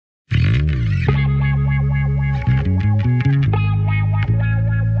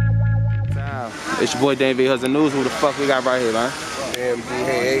It's your boy Dan V. Hoodz News. Who the fuck we got right here, man?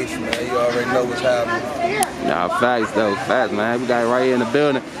 MDH, man. You already know what's happening. Nah, facts though, facts, man. We got it right here in the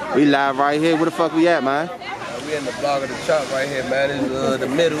building. We live right here. Where the fuck we at, man? We in the block of the Chop right here, man. It's the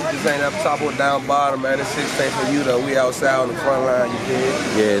middle. This ain't up top or down bottom, man. It's 16 for you though. We outside on the front line, you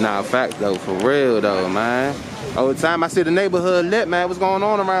dig? Yeah, nah, facts though, for real though, man. All the time I see the neighborhood lit, man. What's going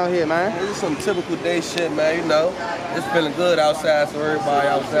on around here, man? This is some typical day shit, man. You know, it's feeling good outside, so everybody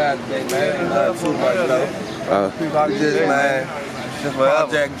outside today, man. Ain't nothing too much though. Just, man. Just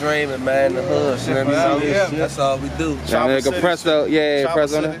project dreaming, man. The hood, shit. That's all we do. Nigga, press up, yeah,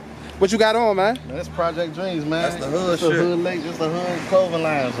 press on it. What you got on, man? That's Project Dreams, man. That's the hood shit. Hood lake, just the hood clothing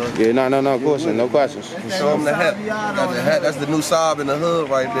line. So. Yeah, no question, no questions. Show them the hat. That's the hat. That's the new Saab in the hood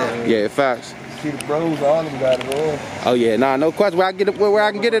right there. Yeah, facts. See the bros, all of them got it on. Oh yeah, nah, no question. Where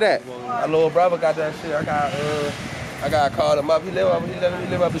I can get it at? My little brother got that shit. I got called him up. He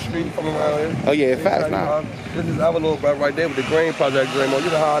live up the street from around here. Oh yeah, facts, nah. This is our little brother right there with the green Project Dream on.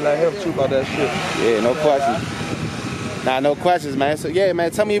 You know how I let him too about that shit. Yeah, no questions. Nah, no questions, man. So yeah, man,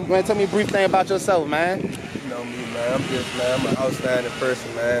 tell me a brief thing about yourself, man. You know me, man. I'm an outstanding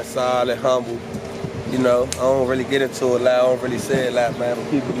person, man. Solid, humble. You know, I don't really get into a lot. I don't really say a lot, man. But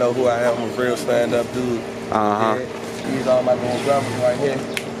people know who I am. I'm a real stand-up dude. Uh-huh. Yeah. These are my little brothers right here.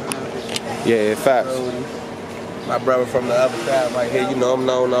 Yeah, facts. Cruddy. My brother from the other side right here. You know, I'm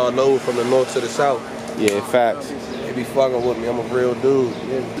known all over from the north to the south. Yeah, facts. They be fucking with me. I'm a real dude.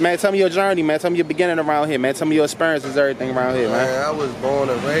 Yeah. Man, tell me your journey, man. Tell me your beginning around here, man. Tell me your experiences, everything around here, man. I was born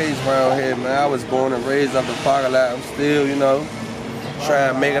and raised around here, man. I was born and raised up in parking lot. I'm still, you know,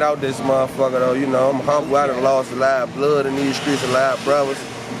 trying to make it out this motherfucker, though. You know, I'm humble. I done lost a lot of blood in these streets, a lot of brothers.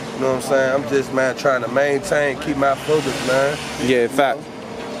 You know what I'm saying? I'm just, man, trying to maintain, keep my focus, man. Yeah, fact.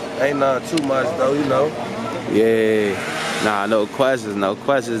 Ain't nothing too much, though, you know. Yeah. Nah, no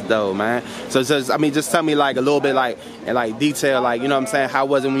questions though, man. So just, I mean, just tell me like a little bit like, in like detail, like, you know what I'm saying, how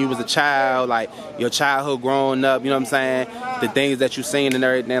was it when you was a child, like your childhood growing up, you know what I'm saying, the things that you seen and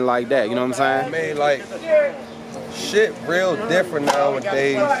everything like that, you know what I'm saying? I mean, like, shit real different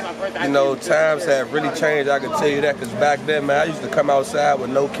nowadays. You know, times have really changed, I can tell you that, because back then, man, I used to come outside with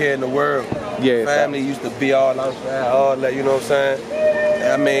no care in the world. Yeah. Family used to be all outside, all that, you know what I'm saying?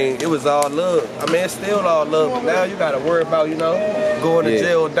 I mean, it was all love. I mean, it's still all love, but now you gotta worry about, you know, going to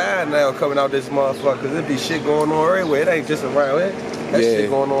jail or dying now coming out this motherfucker, because there be shit going on everywhere. It ain't just around here. That shit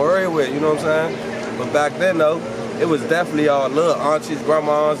going on everywhere, you know what I'm saying? But back then, though, it was definitely all love. Aunties,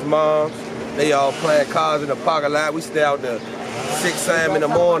 grandmas, moms, they all playing cards in the parking lot. We stay out there 6 a.m. in the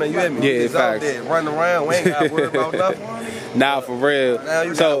morning, you hear me? Yeah, we just out there running around. We ain't gotta worry about nothing. Nah, for real. Now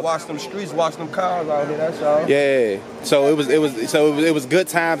you gotta watch them streets, watch them cars out here. That's all. Yeah. So it was good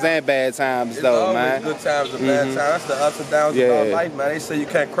times and bad times though, man. Good times and bad times. That's the ups and downs of our life, man. They say you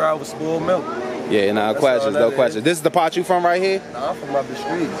can't cry with spoiled milk. Yeah, no questions, no questions. This is the part you from right here? Nah, I'm from up the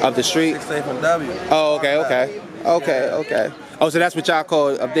street. Up the street? 16th and W. Oh, okay. Oh, so that's what y'all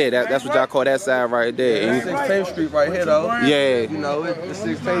call up there. That's what y'all call that side right there. Yeah, 16th Street right here, though. Yeah. You know, the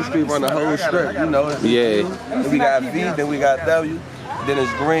 16th Street run the whole strip. You know. Yeah. Then we got V, then we got W, then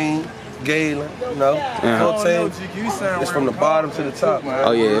it's Green, Galen, you know. 14. It's from the bottom to the top, man.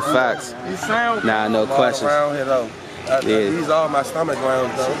 Oh yeah, facts. Nah, no questions. Around here, though. These are my stomach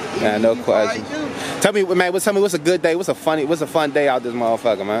rounds, though. Nah, no questions. Tell me, man. Tell me, what's a good day? What's a fun day out this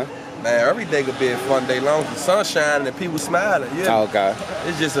motherfucker, man? Man, every day could be a fun day long as the sun shining and people smiling. Yeah. Okay.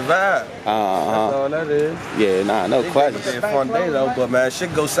 It's just a vibe. That's all that is. Yeah, nah, no questions. It could be a fun day though, but man,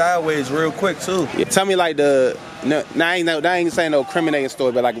 shit go sideways real quick too. Yeah. Tell me like I ain't saying no criminating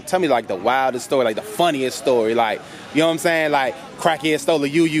story, but like tell me like the wildest story, like the funniest story, like, you know what I'm saying, like crackhead stole a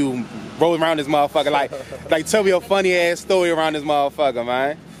you rolling around this motherfucker, like tell me a funny ass story around this motherfucker,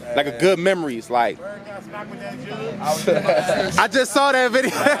 man. Like a good memories, like. I just saw that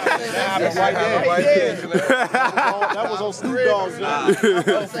video. That was on Snoop Dogg's.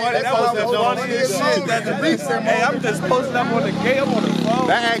 Hey, I'm just posting up on the gate. I'm on the phone.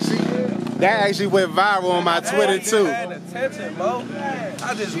 That actually went viral on my Twitter too. Attention, Mo.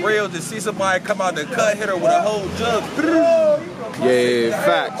 I just reeled to see somebody come out the cut, hit her with a whole jug. Yeah,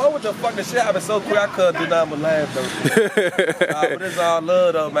 facts. Mo, what the fuck? The shit happened so quick I couldn't do nothing but laugh though. But it's all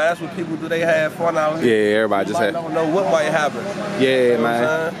love though, man. That's what people do. They have fun out here. Yeah, everybody just have. Don't know what might happen. Yeah, you know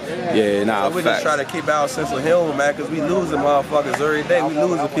man. Yeah, nah, so we just try to keep our sense of humor, man, because we losing motherfuckers every day. We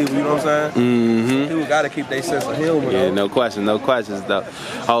losing people, you know what I'm saying? Mm-hmm. People got to keep their sense of humor. Yeah, though. no questions though.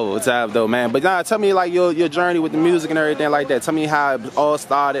 Whole time though, man. But nah, tell me like your journey with the music and everything like that. Tell me how it all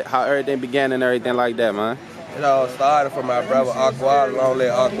started, how everything began and everything like that, man. It all started from my brother Gwalla, long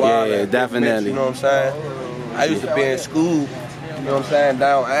live Gwalla. Yeah, definitely. You know what I'm saying? I used to be in school, You know what I'm saying?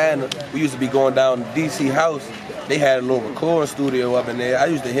 Down Anna, we used to be going down to DC House. They had a little recording studio up in there. I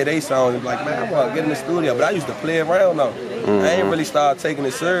used to hear their songs and be like, man, I want to get in the studio. But I used to play around though. I ain't really started taking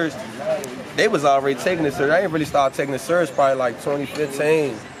it serious. They was already taking it serious. I ain't really started taking it serious probably like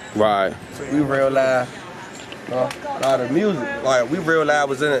 2015. Right. So we realized a lot of music. Like we realized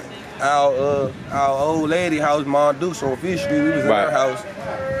was in our old lady house, Mom Dukes on Fish Street. We was in her house.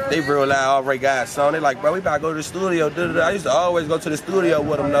 They realized I already got a song. They like, bro, we about to go to the studio. I used to always go to the studio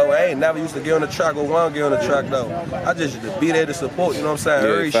with them though. I ain't never used to get on the track or want to get on the track though. I just used to be there to support, you know what I'm saying?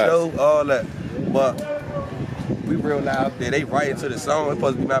 Every show, all that. But we realized that they write into the song. It's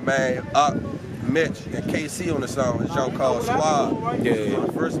supposed to be my man Mitch and KC on the song. It's song called Squad. Yeah. It was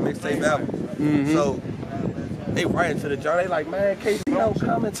the first mixtape ever. So they write into the joint. They like, man, KC, no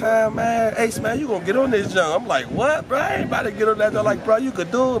coming time, man. Ace, man, you gonna get on this joint. I'm like, what, bro? I ain't about to get on that joint. Like, bro, you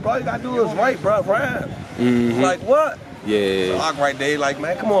could do it, bro. You gotta do it right, bro. Rhyme. Like, what? Yeah. So I right there, like,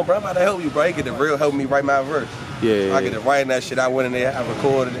 man, come on, bro. I'm about to help you, bro. He get the real help me write my verse. Yeah. I get to writing that shit. I went in there, I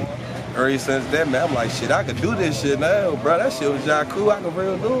recorded it. Early since then, man, I'm like, shit, I could do this shit now, bro. That shit was just cool. I could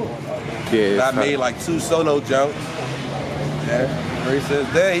real do it. Yeah. And I made like 2 solo jumps. Yeah. Early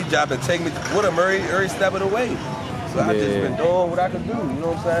since then, he dropped and take me with him every step of the way. So I just been doing what I could do. You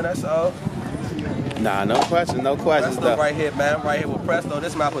know what I'm saying? That's all. Nah, no questions, no questions. Presto right here, man. I'm right here with Presto.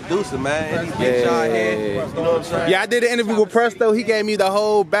 This is my producer, man. And he's been shot here. You know what I'm saying? Yeah, I did an interview with Presto. He gave me the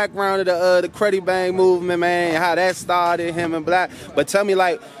whole background of the Cruddy Bang movement, man, how that started, him and Black. But tell me,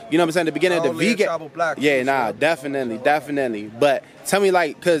 like, you know what I'm saying, the beginning of the Vgang. Yeah, nah, definitely. But tell me,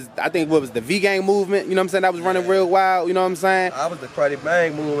 like, because I think what was the Vgang movement, you know what I'm saying, that was running real wild, you know what I'm saying? I was the Cruddy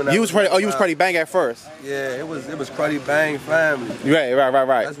Bang movement. You was Cruddy Bang at first? Yeah, it was Cruddy Bang family. Right.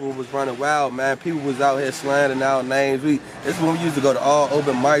 That's what was running wild, man. People was out here slandering out names. This is when we used to go to all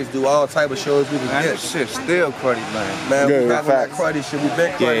open mics, do all type of shows. We was that shit still Cruddy Bang. Man, we back on that Cruddy shit. We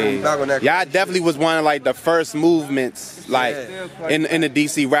been Cruddy. We back on that. Yeah, I definitely was one of like the first movements, like in the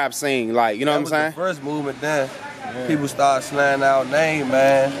DC rap scene, like, you know what I'm saying? The first movement then. People started slandering out name,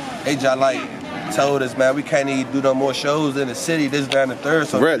 man. They just like told us, man, we can't even do no more shows in the city. This, that, and the third.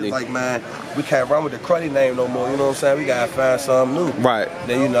 So really? Like, man, we can't run with the Cruddy name no more. You know what I'm saying? We gotta find something new. Right.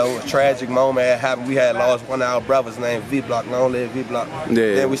 Then, you know, a tragic moment had happened. We had lost one of our brothers named V-Block, Long Live V-Block.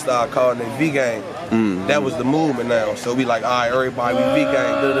 Yeah. Then we started calling it Vgang. That was the movement now. So we like, all right, everybody, we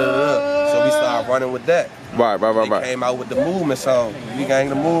Vgang. So we started running with that. Right. They came out with the movement song. Vgang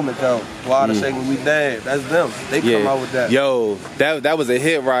the movement song. Water shaking, we dead. That's them. They come out with that. Yo, that was a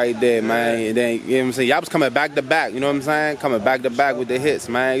hit right there, man. And then, you know what I'm saying? Y'all was coming back to back, you know what I'm saying? Coming back to back with the hits,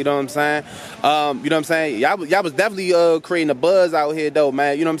 man. You know what I'm saying? You know what I'm saying? Y'all was definitely creating a buzz out here, though,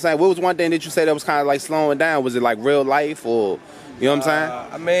 man. You know what I'm saying? What was one thing that you said that was kind of like slowing down? Was it like real life or... You know what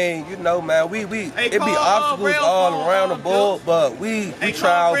I'm saying? I mean, you know, man, it be obstacles all around the board, but we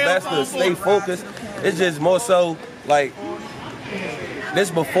try our best to stay focused. It's just more so like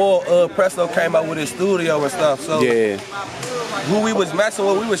this before Presto came out with his studio and stuff. So who we was messing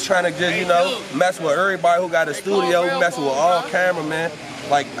with, we was trying to just, you know, mess with everybody who got a studio, messing with all cameramen.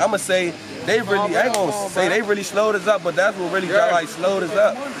 Like, I'ma say, I ain't gonna say they really slowed us up, but that's what really like slowed us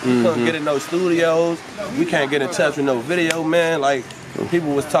up. We couldn't get in no studios. We can't get in touch with no video man. Like,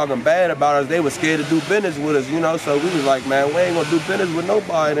 people was talking bad about us. They were scared to do business with us, you know. So we was like, man, we ain't gonna do business with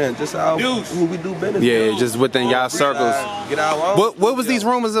nobody then. Just who we do business with. Yeah, just within y'all circles. Get our own. What was these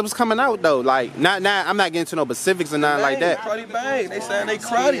rumors that was coming out though? Like, I'm not getting to no specifics or nothing like that. Cruddy Bang. They saying they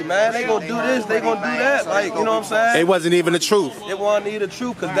cruddy, man. They gonna do this, they gonna do that. Like, you know what I'm saying? It wasn't even the truth. It wasn't even the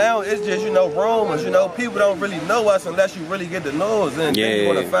truth, because now it's just, you know, rumors. You know, people don't really know us unless you really get to know us, and then you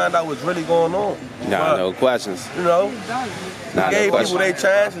want to find out what's really going on. Nah, no questions. You know, we gave people their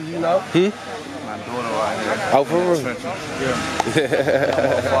chances, you know. My daughter right here. Oh, for real?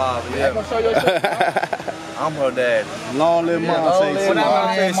 I'm her dad. Long live Monte.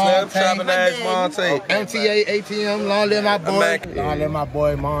 Chopping ass Monte. MTA, ATM, long live my boy. Long live my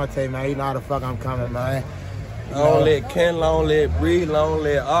boy Monte, man. You know how the fuck I'm coming, man. Long live Ken, long live Bree, long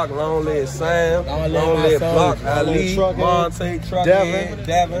live Ark, long live Sam, long live Block, Ali, Monte, Devin.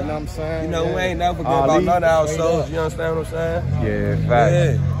 You know what I'm saying? You know, we ain't never forget about none of our souls, you understand what I'm saying? Yeah, fact.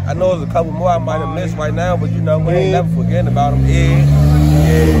 Yeah. I know there's a couple more I might have missed right now, but you know, we ain't never forgetting about them.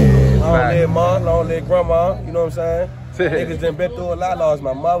 Long live Mom, long live Grandma, you know what I'm saying? Niggas done been through a lot. Lost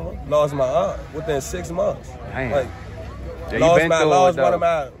my mother, lost my aunt within 6 months. Like, lost one of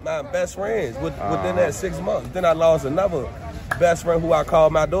my best friends within that 6 months. Then I lost another best friend who I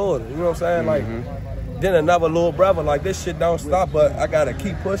called my daughter. You know what I'm saying? Like, then another little brother. Like, this shit don't stop, but I gotta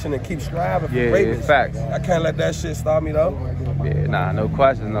keep pushing and keep striving for greatness. Facts. I can't let that shit stop me though. Yeah, nah, no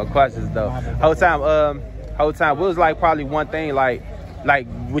questions though. Whole time, Whole time. What was like probably one thing like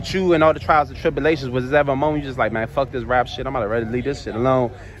with you and all the trials and tribulations, was there ever a moment you just like, man, fuck this rap shit, I'm about to ready to leave this shit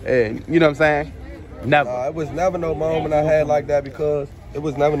alone? And you know what I'm saying? Never. It was never no moment I had like that because it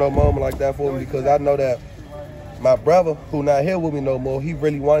was never no moment like that for me because I know that my brother, who not here with me no more, he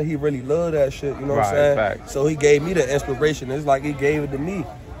really loved that shit, you know what I'm saying? Fact. So he gave me the inspiration. It's like he gave it to me.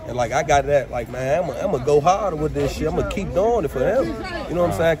 And like I got that, like, man, I'm gonna go harder with this shit. I'm gonna keep doing it for him. You know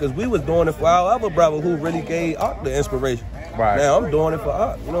what I'm saying? Because we was doing it for our other brother who really gave Art the inspiration. Right. Now I'm doing it for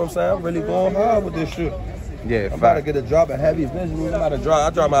Art. You know what I'm saying? I'm really going hard with this shit. Yeah, I'm about to get a drop of Heavy Vision. I'm about to drop. I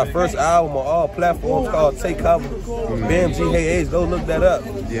dropped my first album on all platforms called Take Cover. BMG Hey A's. Go look that up.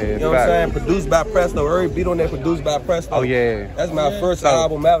 Yeah, you know what I'm saying? Produced by Presto. Every beat on there produced by Presto. Oh yeah. That's my first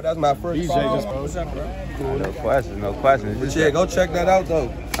album out. That's my first DJ song. What's up, bro? No question, no question. But yeah, go check that out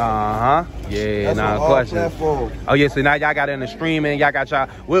though. Yeah, that's no on all question. platforms. Oh yeah, so now y'all got it in the streaming, y'all got y'all.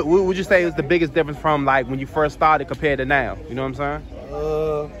 What would you say is the biggest difference from like when you first started compared to now? You know what I'm saying?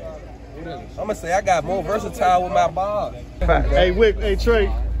 I'm gonna say I got more versatile with my bars. Hey, Wick, hey, Trey,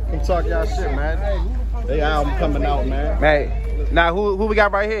 come talk y'all shit, man. They album coming out, man. Hey, now who we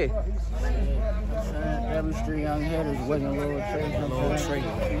got right here? Every street young headers wasn't Lord Trey.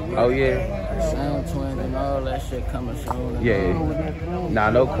 Oh yeah. Sound Twins and all that shit coming soon. Yeah.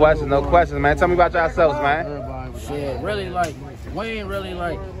 Nah, no questions, man. Tell me about yourselves, man. Shit, really like, we ain't really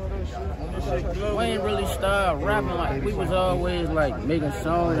started rapping like, we was always like making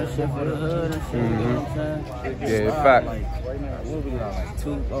songs and shit for the hood and shit, you know what I'm saying? Yeah, fact. What we got,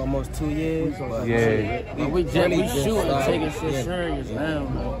 like almost 2 years? Yeah. But we shooting, taking shit serious now,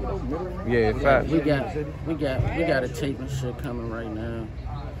 man. Yeah, fact. We got a tape and shit coming right now.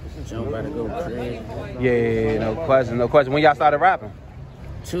 Jump about to go crazy. Yeah, no question. When y'all started rapping?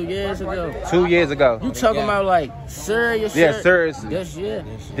 2 years ago. 2 years ago. You talking about like serious shit? Yeah, serious.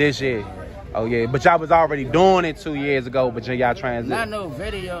 This year. Oh yeah, but y'all was already doing it 2 years ago, but y'all transitioned. Not no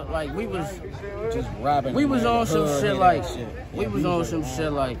video, like we was just rapping. We was on some shit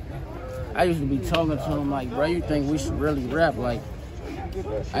like, I used to be talking to him like, bro, you think we should really rap? Like,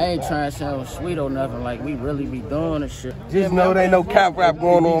 I ain't trying to sound sweet or nothing, like we really be doing this shit. Just know there ain't no cap rap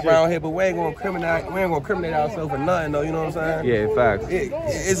going on around here, but we ain't gonna criminate ourselves for nothing though, you know what I'm saying? Yeah, facts.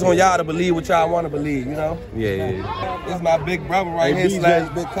 It's on y'all to believe what y'all wanna believe, you know? Yeah. This is my big brother right here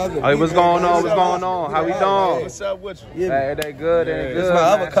 / big cousin. Hey, what's going on? How we doing? What's up with you? Yeah. Hey, they good, they good. This is my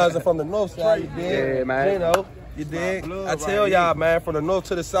other cousin from the north side, you dig? Yeah, man. You know, you dig? I tell y'all, man, from the north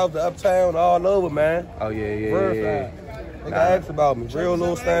to the south, to uptown, all over, man. Oh yeah. They ask about me. Real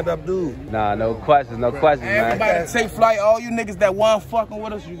little stand-up dude. Nah, no questions, man. Everybody take flight. All you niggas that want fucking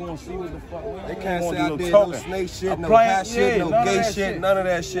with us, you gonna see what the fuck. They can't say I did no snake shit, no hot shit, no gay shit, none of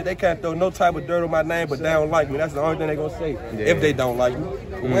that shit. They can't throw no type of dirt on my name, but they don't like me. That's the only thing they gonna say. If they don't like me.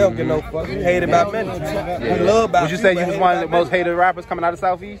 We don't get no fuck. We hated by many. We love by Would you say you was one of the most hated rappers coming out of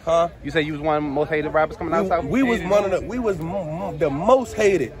Southeast? Huh? You say you was one of the most hated rappers coming out of Southeast? We was the most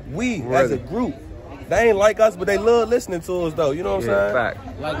hated. We as a group. They ain't like us, but they love listening to us though. You know what I'm saying? Fact.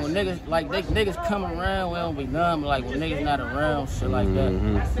 Like when niggas come around, we don't be numb. Like when niggas not around, shit like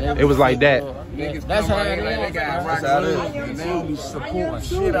that. It was like that. Yeah, that's how it is. That's how it is. They don't be supporting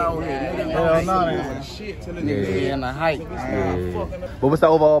shit out here. Niggas don't be shit to the niggas in the hype. Yeah. But what's the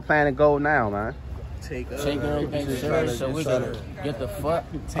overall plan and goal now, man? Take everything serious so we can get the fuck.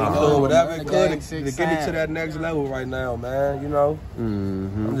 Whatever it could to get me to that next level right now, man. You know,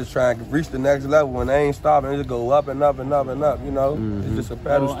 I'm just trying to reach the next level and they ain't stopping. It just go up and up and up and up. You know, it's just a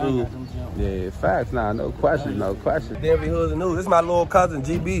pedal stool. Yeah, facts. Nah, no question. Denver Hoodz and News. This is my little cousin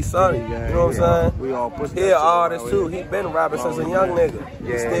GB, Sonny. You know what I'm saying? We all push. He an artist too. He been rapping since a young nigga.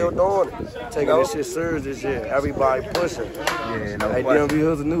 He still doing it. Taking this shit serious this year. Everybody pushing. Yeah, no hey, question. DMV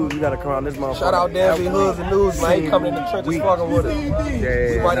Hoodz and News, you gotta come on this motherfucker. Shout out DMV Hoodz and News, man. He coming in the trenches fucking with us.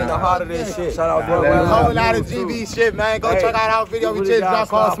 Yeah, He right in the heart of this shit. Shout out Coming out of GB shit, man. Go check out our video. We just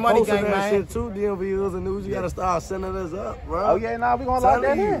dropped called Money Gang, man. Shit too, DMV Hoodz and News. You gotta start sending us up, bro. Oh yeah, nah, we gonna lock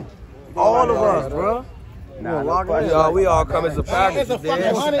that in. All of us, bro. Nah, we all come as a package. It's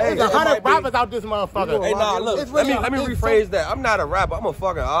 100 rappers out this motherfucker. Hey, nah, look, let me rephrase that. I'm not a rapper. I'm a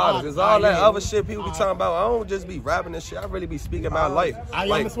fucking artist. It's all that other shit people be talking about. I don't just be rapping this shit. I really be speaking about life. I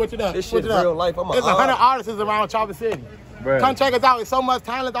am to switch it up. This shit real life. I'm a There's 100 artists around Choppacity. Come check us out. It's so much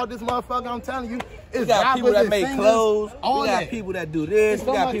talent out this motherfucker. I'm telling you. We got people that make clothes. We got people that do this. We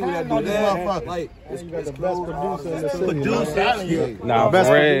got people that do that. Like, it's the best producer in the city. Nah,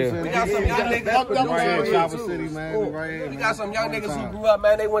 for real. We got some young niggas. Choppacity, man. We got some young niggas who grew up,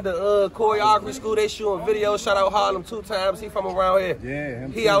 man. They went to choreography school. They shooting videos. Shout out Harlem 2 times. He from around here. Yeah,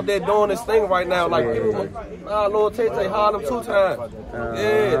 he out there doing this thing right now. Like people, Lord Tay Harlem 2 times.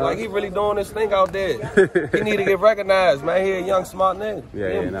 Yeah, like he really doing this thing out there. He need to get recognized, man. He a young smart nigga.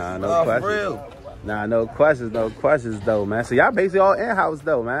 Yeah, nah, no question. For real. Nah, no questions though, man. So y'all basically all in-house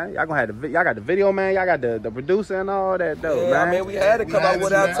though, man. Y'all gonna have y'all got the video man, y'all got the producer and all that though, man. I mean, we had to come up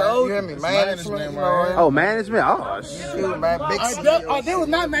with I told you. You hear me? Management, Oh, management. Oh, shit. Shoot, man. Big they was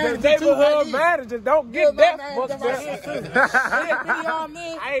not managers. Neighborhood managers don't get that much.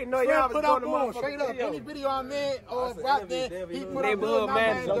 I ain't know y'all was going to move straight up. Any video I made or out there, he put up good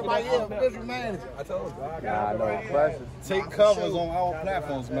manager. My official manager. I told you. Nah, no questions. Take covers on all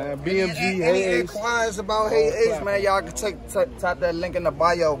platforms, man. BMG, Any inquiries about Hey Ace, man, y'all can tap that link in the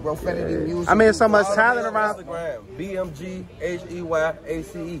bio, bro. Finity Music. I mean, there's so much talent around. Instagram, BMG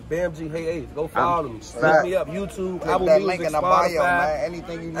HEYACE, BMG Hey Ace. Go follow me. Look me up, YouTube, Apple that Music, link in the Spotify, bio, man.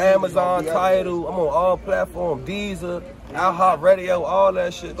 Anything you need, Amazon, Tidal. I'm on all platforms. Deezer, iHeartRadio, all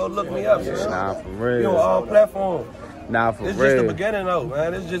that shit. Go look me up. Nah, for real. You on all platforms. Nah, for It's real. just the beginning though,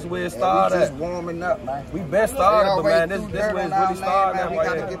 man. It's just where it started. We just warming up, man. We been started, but man, this where it's really started now, We right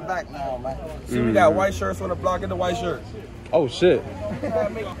gotta here. get back now, man. See, we got white shirts on the block. Get the white shirt. Oh shit. They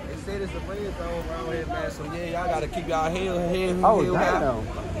said it's the red zone around here, man. So yeah, y'all gotta keep y'all head Oh, high. damn.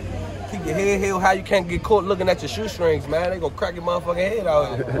 Keep your head held high. You can't get caught looking at your shoestrings, man. They gonna crack your motherfucking head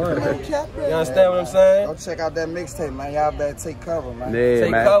out here. You understand what I'm saying? Go check out that mixtape, man. Y'all better take cover, man. Yeah,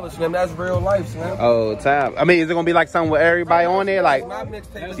 Take man. cover, Slim. That's real life, Slim. Oh, time. I mean, is it gonna be like something with everybody on there? Like, My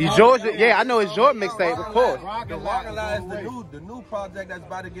mixtape. is yours? Yeah, I know it's your mixtape, of course. The Gwalla is the new project that's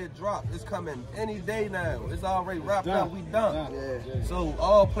about to get dropped. It's coming any day now. It's already wrapped up. We done. Yeah. So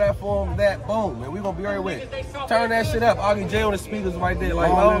all platforms, that boom, and we gonna be right with. Turn that shit up. Augie J on the speakers right there,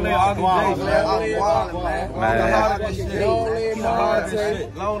 like long live Augie J, man.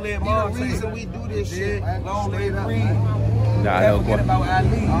 Long live Monte. The reason we do this shit, man. Long live Reed. Nah, Never no forget question. about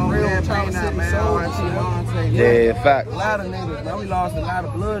Ali. Real Choppacity soul. Yeah, fact. A lot of niggas, man. We lost a lot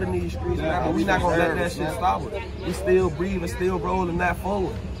of blood in these streets, man. But we not gonna let that shit stop us. We still breathing, still rolling that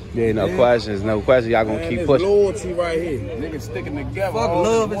forward. Yeah, no questions, no questions. Y'all gonna keep pushing. Loyalty right here. Niggas sticking together. Fuck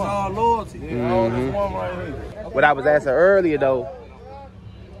love is all loyalty. All this one right here. What I was asking earlier though,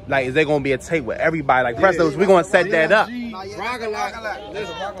 like, is there gonna be a tape with everybody? Like, Prestos, we gonna set that up. Rock-a-lot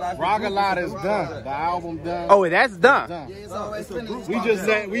is done. The album done. Oh, that's done.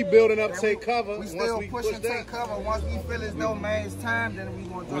 We building up Take Cover. We still pushing Take Cover. Once we feel as though, man, it's time, then we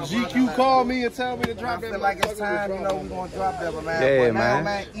gonna drop. When GQ called me and tell me to drop I that, feel like it's time, you know, we gonna drop that, but man. Yeah, but now,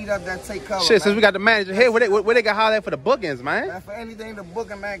 man. Eat up that Take Cover. Shit, since we got the manager here, where they got holler at for the bookings, man? Man, for anything to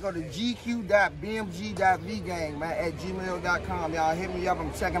booking, man, go to gq.bmg.vgang, man, at gmail.com. Y'all hit me up.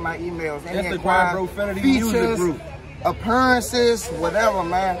 I'm checking my emails. Any Instagram, Bro Finity Music Group. Appearances, whatever,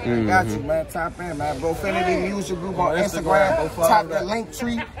 man. I got you, man. Tap in, man. Bro Finity Music Group on Instagram. Tap the link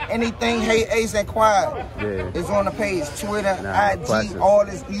tree. Anything Hey Ace inquired is on the page. Twitter, IG, all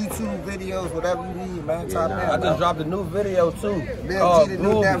this YouTube videos, whatever you need, man. Tap in. I just dropped a new video too. BMG the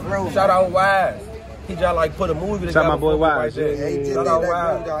new Death Row. Shout out Wise. He just like put a movie together. Shout out my boy Wise. Yeah, he just Shout did out that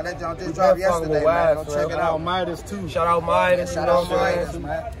Wise. groove, dog. That jump just dropped yesterday, man. Go check it out. Midas too. Shout out Midas. Shout out Midas,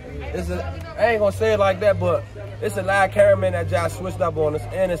 man. I ain't gonna say it like that, but it's a live cameraman that just switched up on us,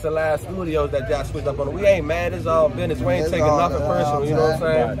 and it's a live studios that just switched up on us. We ain't mad, it's all business. We ain't taking nothing personal, you know what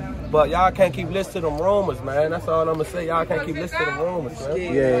I'm saying? But y'all can't keep listening to them rumors, man. That's all I'm gonna say. Y'all can't keep listening to them rumors, man.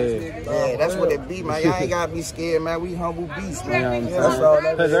 Yeah, that's what it be, man. Y'all ain't gotta be scared, man. We humble beasts, man. That's all.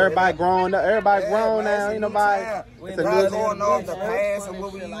 Because everybody grown up, everybody grown now, ain't nobody. It's a new going off the past and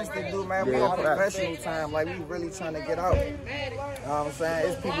what we used to do, man. We on professional time, like we really trying to get out. You know what I'm saying?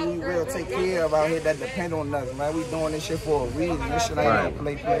 It's people we real take care of out here that depend on us, man. We doing this shit for a reason. This shit ain't no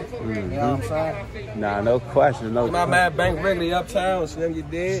play. You know what I'm saying? Nah, no question, no My man Bank Wrigley uptown, Slim, you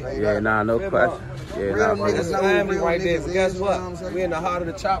did? Yeah, nah, no question. Yeah, Real nah, niggas know Family real right there. niggas But guess is, what? you know what I'm saying? We in the heart of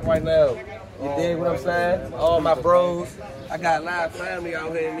the chop right now. You dig what I'm saying? All my bros. I got a lot of family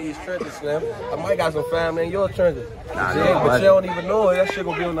out here in these trenches, Slim. I might got some family in your trenches. Nah, But you don't even know it. That shit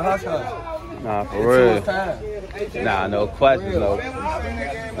gonna be on the hush hush. Nah, for real. Time. Nah, no questions, no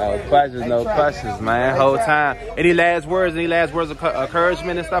questions, man. Whole time. Any last words of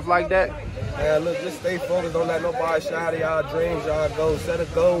encouragement and stuff like that? Man, look, just stay focused. Don't let nobody shy to y'all dreams, y'all goals. Set a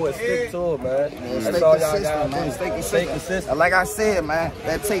goal and stick to it, man. That's all y'all got to do. Stay consistent. Like I said, man,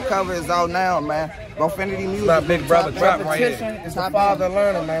 that Take Cover is out now, man. Profanity music. My big brother drop right here. Competition is the father of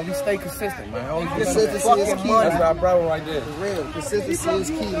learning, man. We stay consistent, man. Always Consistency is key. That's my brother right there. For real. Consistency is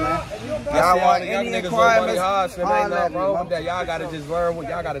key, man. Y'all want young any niggas know money inquiries? hard, so ain't Holla nothing at me, wrong man. with that. Y'all gotta just learn what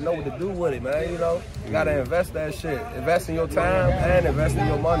y'all gotta know what to do with it, man. You know, you gotta invest that shit. Invest in your time and invest in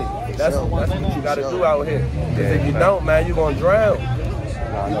your money. That's what you gotta do out here. Cause if you don't, man, you gonna drown.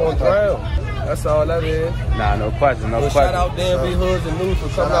 You gonna drown. That's all that is. Nah, no question, no Well, question. shout out DMV Hoodz and News for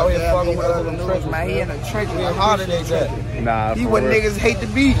coming out here fucking with us in the trenches, man. He in the trenches. We Harder than appreciate trenches. that. Nah, He for what real. niggas hate to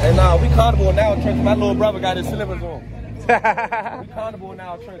be. And now we comfortable now in trenches. My little brother got his slippers on. We comfortable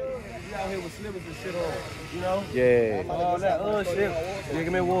now in trenches. We out here with slippers and shit on. You know? Yeah. All that shit. Yeah,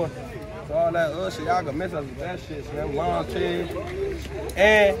 give me one. So all that shit, y'all gonna miss us with that shit, so them long chairs.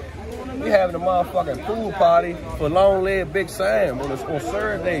 And we having a motherfucking pool party for Long Leg Big Sam on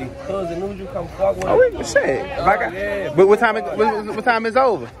Thursday. Cousin News, you come fuck with us. Oh, wait, shit. If I got, yeah. But what time is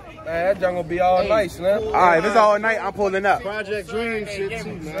over? Man, that junk gonna be all night, man. All right, if it's all night, I'm pulling up. Project Dream shit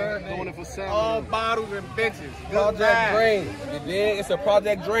too, man. Doing it for Saturday. All bottles and bitches. Project Dream. You dig? It's a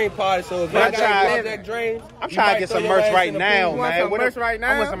Project Dream party, so if you I'm got trying- Project Dream, I'm you trying might to get throw some your merch ass right in the now, pool. man. some merch right I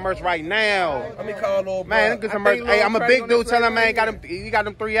want now? some merch right now. Let me call little Man, bro. get some merch. Hey, I'm a big dude. Tell him, man, he got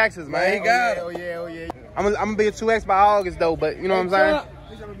them 3X's, man. Man, he got it. Oh yeah, oh yeah. I'm gonna be a 2X by August though, but you know what I'm saying?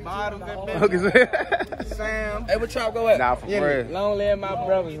 Bottles and bitches. Sam. Hey, what y'all go at? Nah, for real. Long live my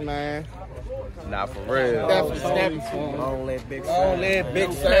brothers, man. Nah, for real. Definitely for Long leg Big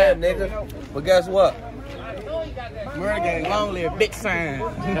Sam, nigga. But guess what? Murder gang, long live Big Sam.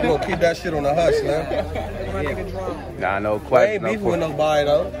 We gonna keep that shit on the hush, man. Nah, no We question. ain't No beefing with question. nobody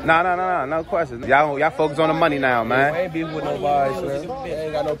though. Nah, no question. Y'all focus on the money now, We man. ain't beefing with nobody, son. We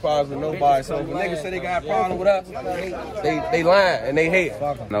ain't got no problems with nobody. So if a nigga say they got a problem with us, they lying and they hate.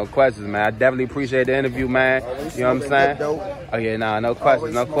 No questions, man. I definitely appreciate the interview, man. You know what I'm saying? Oh yeah, nah, no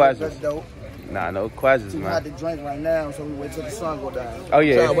questions, no questions. Nah, no questions, Too hot man. to drink right now, so we wait till the sun go down. Oh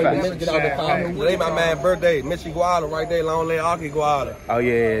yeah, Trying to wait till facts. Mitch get out the car. Today my man birthday, Mitchy Gwalla right there, Long Leg Aki Gwalla. Oh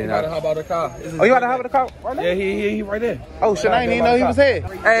yeah, You gotta nah. hop out the car. Oh, you about to hop in the car right now? Yeah, he right there. Oh shit, I didn't even know he was here.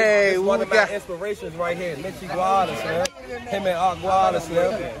 Hey, It's what one we of my got? inspirations right here, Mitchy Gwalla, Slim. Him and Art Gwalla,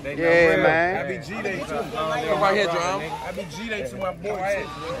 Slim. Yeah, man. Happy G-Day to right here, Drum. Happy G-Day to my boy. Right.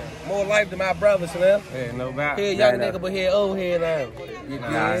 More life than my brother, Slim. Yeah, no doubt. Here, young nigga, but here, old head now. You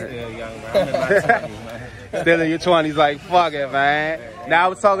Nah, dig? still young, man. I'm in my 20s, man. Still in your 20s, like, fuck it, man. Now, I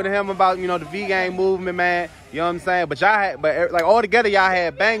was talking to him about, you know, the Vgang movement, man. You know what I'm saying? But y'all had, like, all together, y'all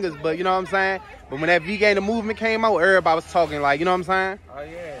had bangers, but you know what I'm saying? But when that Vgang, the movement came out, everybody was talking, like, you know what I'm saying? Oh,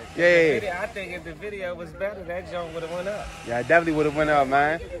 yeah. Yeah. I think if the video was better, that joint would have went up. Yeah, it definitely would have went up,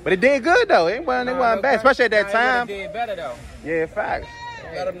 man. But it did good, though. It wasn't bad, especially at that time. It did better, though. Yeah, facts.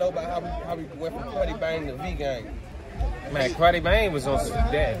 Let them know about how we went from Cruddy Bang to Vgang. Man, Cruddy Bang was on some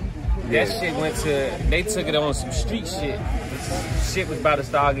that. That shit went to, they took it on some street shit. Shit was about to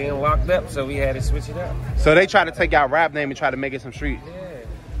start getting locked up, so we had to switch it up. So they tried to take our rap name and try to make it some street. Yeah.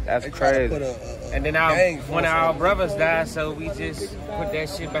 That's They tried to crazy. put And then one of our brothers died, so we just put that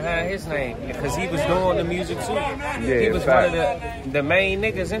shit behind his name. Because he was doing the music too. He was one of the main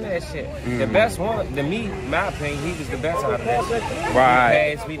niggas in that shit. The best one, my opinion, he was the best out of that shit.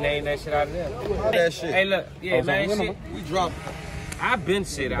 Right. We named that shit out of them. that shit. Hey, look, yeah, man, shit. We dropped. I've been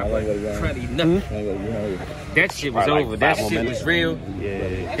shit out of Cruddy, nothing. That shit was over. That shit was real.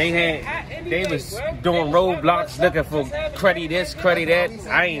 Yeah. They was doing roadblocks looking for Cruddy this, Cruddy that.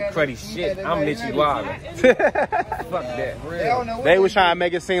 I ain't Cruddy shit. I'm Mitchy Gwalla. Fuck that. They was trying to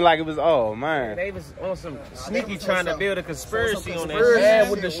make it seem like it was, oh, man. They was on some sneaky trying to build a conspiracy on that Yeah,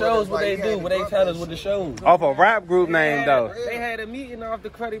 shit. with the shows, what they do, what they tell us with the shows. Off a rap group name, though. They had a meeting off the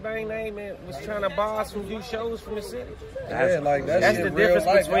Cruddy Bang name and was trying to buy some new shows from the city. Yeah, like That's the difference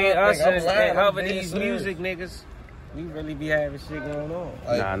between us and other these music. music niggas. We really be having shit going on.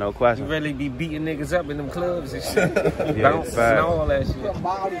 Nah, no We question. really be beating niggas up in them clubs and shit. Yeah, Bouncing fact. and all that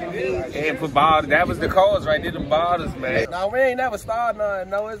shit. And put bottles. That was the cause right there, them bottles, man. Now we ain't never started nothing.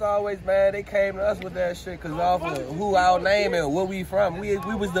 No, it's always, man, they came to us with that shit because off of who our name and where we from. We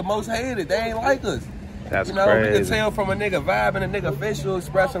was the most hated. They ain't like us. That's You know, we can crazy. tell from a nigga vibe and a nigga facial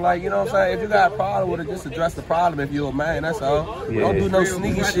expression, like, you know what I'm saying? If you got a problem with it, just address the problem if you're a man, that's all. Yeah. Don't do no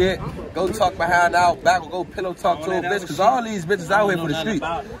sneaky shit. Go talk behind our back or go pillow talk to a bitch, because all these bitches out here for the street.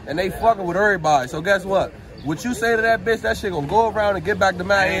 And they fucking with everybody. So guess what? What you say to that bitch, that shit gonna go around and get back to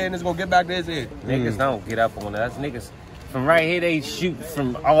my head and it's gonna get back to his head. Niggas don't get up on us. Niggas from right here, they shoot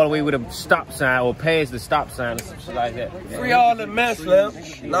from all the way with a stop sign or past the stop sign or some shit like that. Free all the mess, Slim.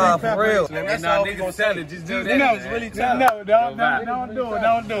 Nah, for real. That's all we gonna sell it. Just do that. No, it's really tough. No, don't do it.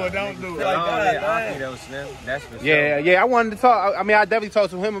 Don't do it. That's for sure. Yeah, I wanted to talk. I mean, I definitely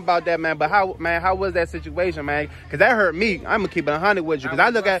talked to him about that, man. But how was that situation, man? Because that hurt me. I'm gonna keep it 100 with you. Because I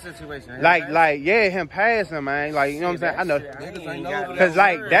look at him passing, man. Like, you know what I'm saying? I know. Because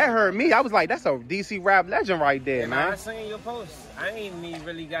like that hurt me. I was like, that's a DC rap legend right there, man. I seen your post. I ain't even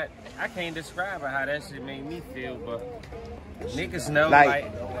really got. I can't describe how that shit made me feel, but niggas know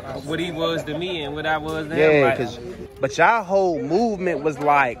like what he was to me and what I was to him. Yeah, but y'all whole movement was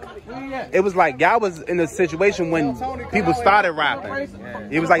like, it was like y'all was in a situation when people started rapping.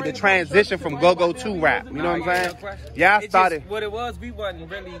 It was like the transition from go-go to rap. You know what I'm saying? Y'all started. What it was, we wasn't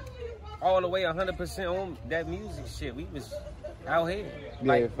really all the way 100% on that music shit. We was out here,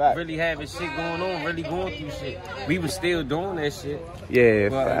 like really having shit going on, really going through shit. We was still doing that shit. Yeah.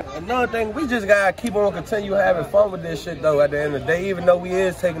 But another thing, we just gotta keep on continue having fun with this shit though. At the end of the day, even though we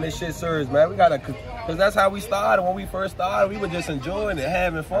is taking this shit serious, man, we gotta, cause that's how we started. When we first started, we were just enjoying it,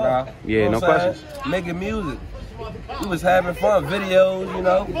 having fun. Yeah, no questions. Making music. We was having fun, videos, you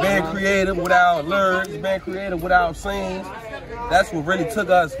know, being creative without lyrics, being creative without scenes. That's what really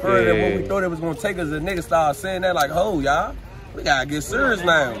took us further than what we thought it was gonna take us. The niggas started saying that like, oh, y'all, we gotta get serious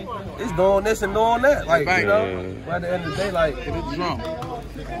now. It's doing this and doing that. Like, you know, but at the end of the day, like,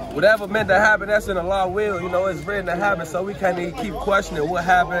 whatever meant to happen, that's in the law will, you know, it's written to happen, so we can't even keep questioning what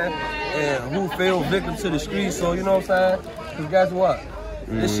happened and who fell victim to the streets, so you know what I'm saying? Because guess what?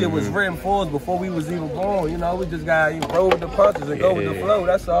 This shit was written for us before we was even born, you know, we just gotta roll with the punches and go with the flow,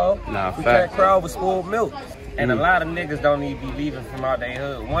 that's all. We can't crowd with spoiled milk. And a lot of niggas don't even be leaving from out their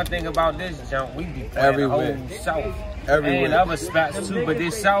hood. One thing about this jump, we be playing the whole South. And other spots too, but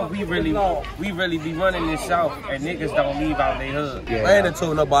this South, we really be running this South, and niggas don't leave out their hood. I ain't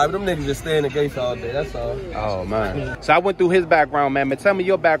into nobody, but them niggas just stay in the gates all day, that's all. Oh, man. So I went through his background, man. But tell me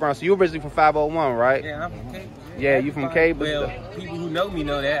your background. So you originally from 501, right? Yeah, I'm from Cape. Yeah, you from Cape? Well, people who know me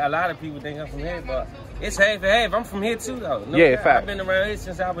know that. A lot of people think I'm from here, but it's half and half. I'm from here too, though. No, fact. I've been around here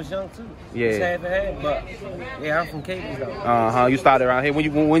since I was young too. Yeah. It's half and half, but yeah, I'm from Cape though. You started around here.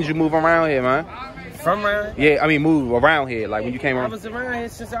 When did you move around here, man? From around? Yeah, I mean move around here, like when you came around. I was around here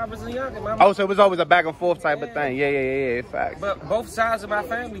since I was a youngin'. Oh, so it was always a back and forth type of thing. Yeah, facts. But both sides of my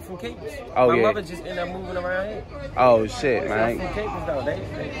family from Cape. My mother just ended up moving around here. Oh shit, man. I'm from Cape though. They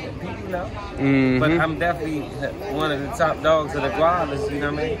people know. But I'm definitely one of the top dogs of the Gwallas, you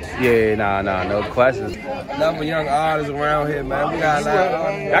know what I mean? Yeah, nah, no questions. Number young artists around here, man. We got a lot.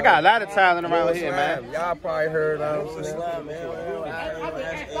 I got a lot of talent around here, man. Y'all probably heard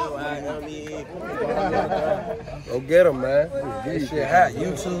Go get them, man. This shit hot.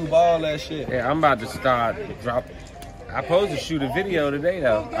 YouTube, all that shit. Yeah, I'm about to start dropping. I supposed to shoot a video today,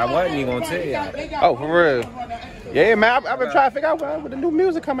 though. I wasn't even going to tell y'all. Oh, for real? Yeah, man. I've been trying to figure out when the new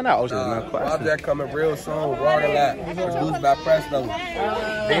music coming out. Project coming real soon. Rogerlap, produced by Presto.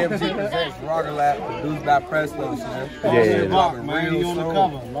 DMG presents Rogerlap, produced by Presto, man. Yeah, Rock, man. He on the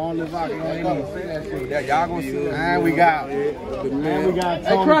cover. Long live Rock. Yeah, y'all gonna see it. And we got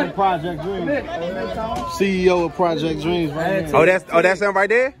Tony from Project Dreams. CEO of Project Dreams, right here. Oh, that's him right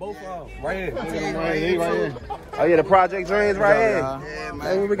there? Both of them. Right here. Right here. Oh, yeah, the Project Dreams right here. Yeah,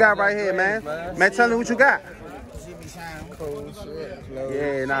 what we got right here, man. Man, tell me what you got.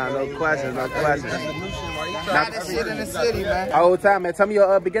 Yeah, no questions. Try this shit in the city, man. Old time, man. Tell me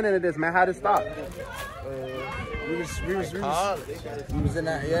your beginning of this, man. How did it start? We was in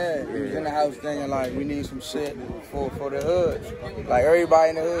the house thinking like we need some shit for the hood. Like everybody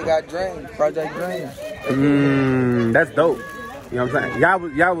in the hood got dreams, Project Dreams. That's dope. You know what I'm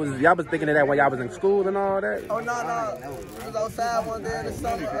saying? Y'all was thinking of that when y'all was in school and all that? Oh no. We was outside one day in the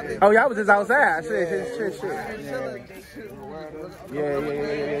summer. Oh, y'all was just outside. Shit.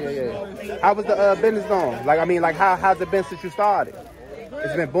 Yeah. How was the business going? Like, I mean, like, how's it been since you started?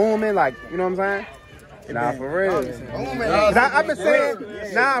 It's been booming, like, you know what I'm saying? Nah, for real. I've been saying,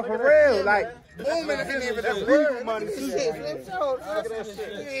 nah, for real, like, booming isn't even the real money.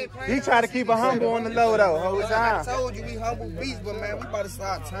 He try to keep it humble on the low though, whole time. I told you we humble beasts, but man, we about to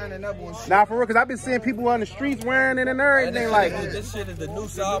start turning up on shit. Nah, for real, cause I've been seeing people on the streets wearing it and everything like. This shit is the new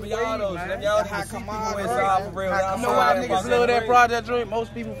Salvianos, man. Y'all see people inside for real. You know why niggas love that Project Dream?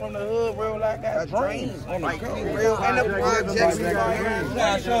 Most people from the hood real like that dreams. Like real and the projects.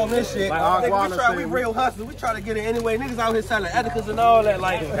 Yeah, show them this shit. We real hustlers. We try to get it anyway. Niggas out here selling ethicas and all that.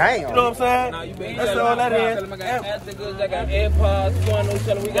 Like, damn. You know what I'm saying? That's all that is.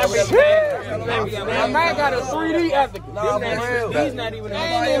 My man got a 3D ethical. Nah, for real. He's not even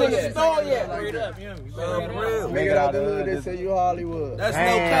in the store yet. Straight up, For real. Make it out the hood, they say you Hollywood. That's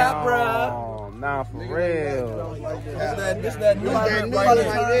no cap, bro. Nah, for real. This that new drip right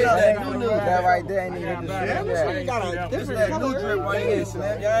there. That right there ain't even the shit. This that new drip right here,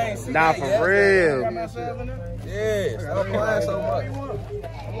 Slim. Y'all ain't seen Nah, that for yet. real. Yeah, stop playing so much.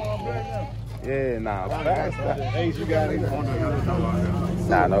 Yeah, nah, facts. Ace, you got it.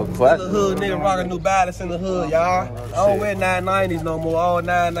 Nah, no The question. hood nigga rockin' New Balance in the hood, y'all. I don't wear 990s no more, all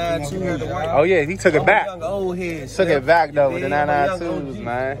 992s. Oh yeah, he took it back. I'm a young old head. Took it back though with the I'm a young 992s, OG.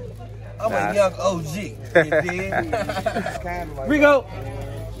 man. I'm a young OG. You dig? Rico.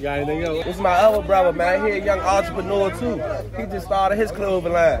 You got anything else? This is my other brother, man. He a young entrepreneur too. He just started his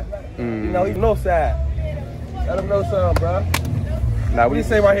clothing line. You know, he's north side. Let him know something, bro. Nah, What do you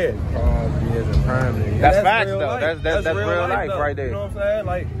say right here? That's And facts real though. life. That's real life though. right there. You know what I'm saying?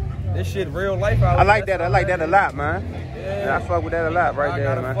 Like, this shit real life out I like that. I like that a lot, man. Yeah. I fuck with that a lot right I there,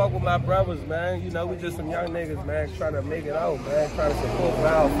 gotta man. fuck with my brothers, man. You know, we just some young niggas, man, trying to make it out, man. Trying to support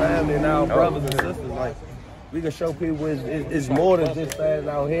our family and our brothers and sisters. Like, we can show people it's more than just standing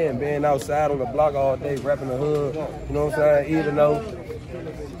out here and being outside on the block all day, repping the hood. You know what I'm saying? Even though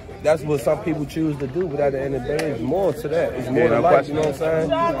that's what some people choose to do, but at the end of the day, it's more to that. It's more than life, you know what I'm saying?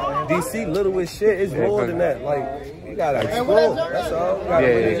 DC little as shit, it's more than that. Like, you gotta explore. That's all. You gotta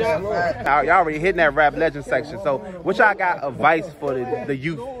really explore. Y'all already hitting that rap legend section. So, what y'all got advice for the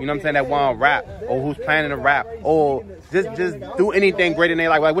youth? You know what I'm saying? That want to rap or who's planning to rap or just do anything great in their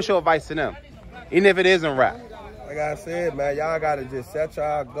life. Like, what's your advice to them? Even if it isn't rap. Like I said, man, y'all gotta just set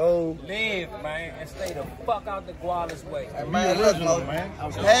y'all goals. Live, man, and stay the fuck out the Gwalla's way. Man, look,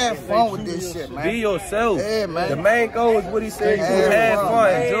 have fun with this shit, man. Be yourself. Yeah, man. The main goal is what he said. You have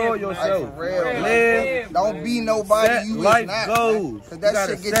fun. Enjoy yourself. Like, for real, Live. Don't be nobody Set you life is not. goals. Cause You that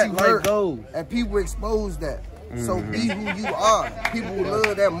gotta shit gets set you life hurt. goals. And people expose that. So be who you are. People will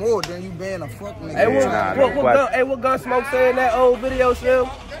love that more than you being a fuck nigga. Hey, what Gunsmoke saying in that old video, Slim?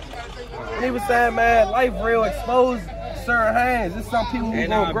 He was saying, man, life real exposed certain hands. There's some people who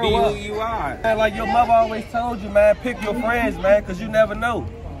gonna grow up. Who you are. And like your mother always told you, man, pick your friends, man, because you never know.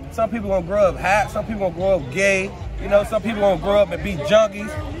 Some people gonna grow up hot, some people gonna grow up gay, you know, some people gonna grow up and be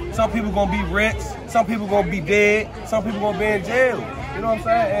junkies, some people gonna be rich, some people gonna be dead, some people gonna be in jail. You know what I'm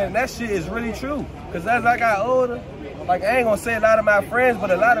saying? And that shit is really true. Because as I got older, like I ain't gonna say a lot of my friends, but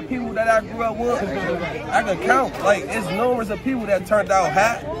a lot of people that I grew up with, I can count. Like it's numerous of people that turned out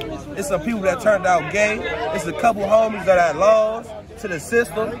hot. It's some people that turned out gay. It's a couple homies that I lost to the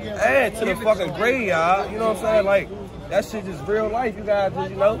system and to the fucking graveyard. You know what I'm saying? Like that shit is real life. You gotta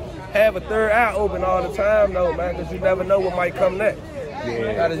just, you know, have a third eye open all the time though, man, because you never know what might come next. Yeah,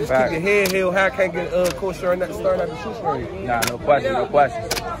 you gotta just keep your head held high. Can't get starting at the shoe string. Nah, no questions, no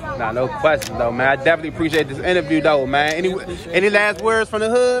questions. Nah, no questions though, man. I definitely appreciate this interview though, man. Any last words from the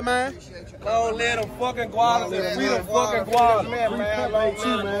hood, man? Don't let them fucking Gwalla and free them fucking Gwalla.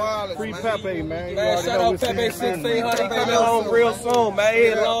 Free Pepe, man. Man, shout out Pepe 1600. He coming home real soon, man.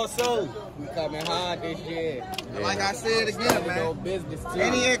 He lost soul. We coming hard this year. Like I said again, man. Business too.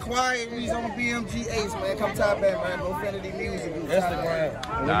 Any inquiries on BMG Ace, man, come top that, man. Profanity Music.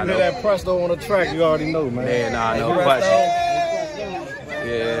 Instagram. When you hear that Presto on the track, you already know, man. Yeah, nah, no questions.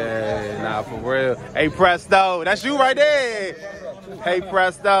 Yeah, nah, for real. Hey, Presto, that's you right there. Hey,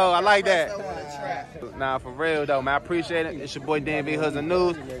 Presto, I like that. Nah, for real though, man. I appreciate it. It's your boy Dan B. Hoodz and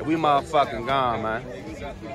News, and we motherfucking gone, man.